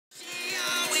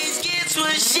gets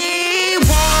what she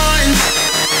wants.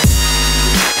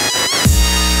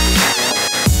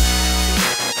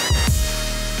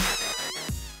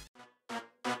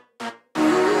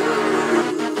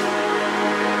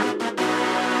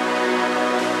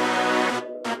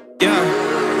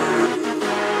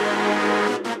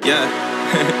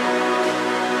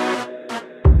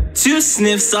 Two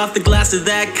sniffs off the glass of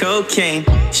that cocaine.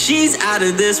 She's out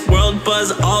of this world,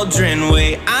 Buzz Aldrin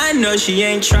way. I know she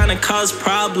ain't tryna cause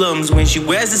problems. When she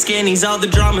wears the skinnies, all the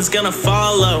drama's gonna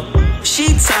follow.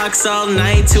 She talks all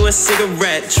night to a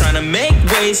cigarette, tryna make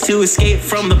ways to escape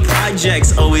from the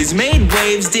projects. Always made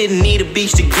waves, didn't need a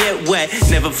beach to get wet.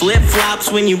 Never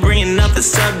flip-flops when you bringing up the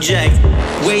subject.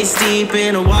 Waist deep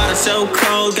in a water so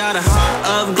cold, got a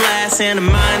heart of glass and a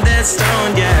mind that's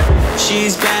stoned, yeah.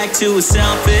 She's back to her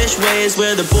selfish ways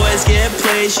where the boys get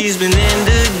played. She's been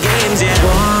into games, yeah.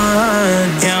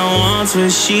 Wants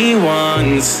what she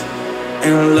wants,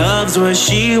 and loves what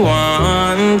she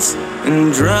wants,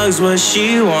 and drugs what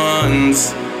she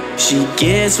wants. She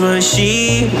gets what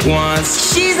she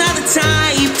wants. She's not the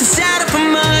type to settle for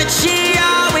much. She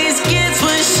always gets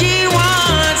what she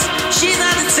wants. She's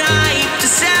not the type to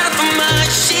settle for much.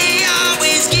 She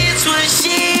always gets what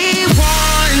she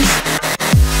wants.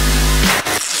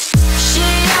 She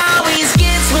always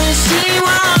gets what she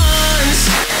wants.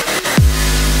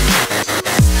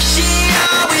 She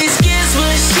always gets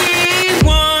what she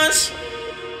wants.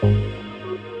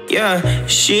 Yeah,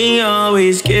 she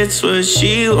always gets what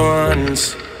she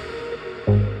wants.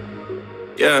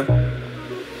 Yeah.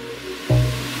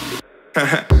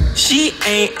 She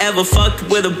ain't ever fucked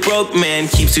with a broke man.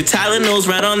 Keeps two Tylenols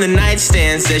right on the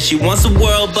nightstand. Says she wants the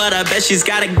world, but I bet she's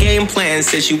got a game plan.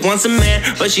 Says she wants a man,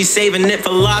 but she's saving it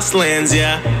for lost lands,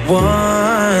 yeah.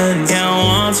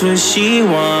 Wants what she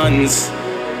wants,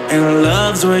 and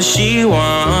loves what she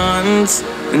wants,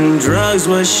 and drugs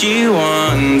what she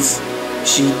wants.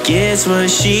 She gets what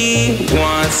she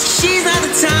wants. She's not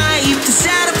the type to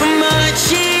settle for much.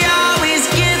 She always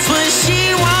gets what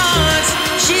she wants.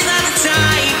 She's not the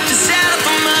type to settle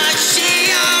for much.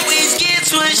 She always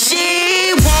gets what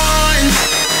she wants.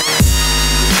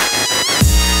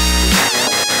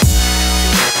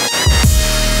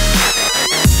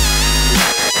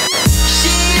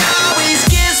 She always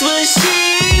gets what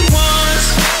she wants.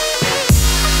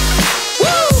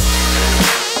 Woo!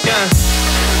 Yeah.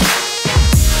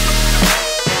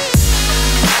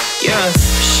 Yeah,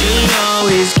 she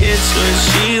always gets what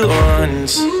she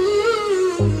wants.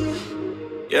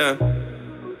 Yeah.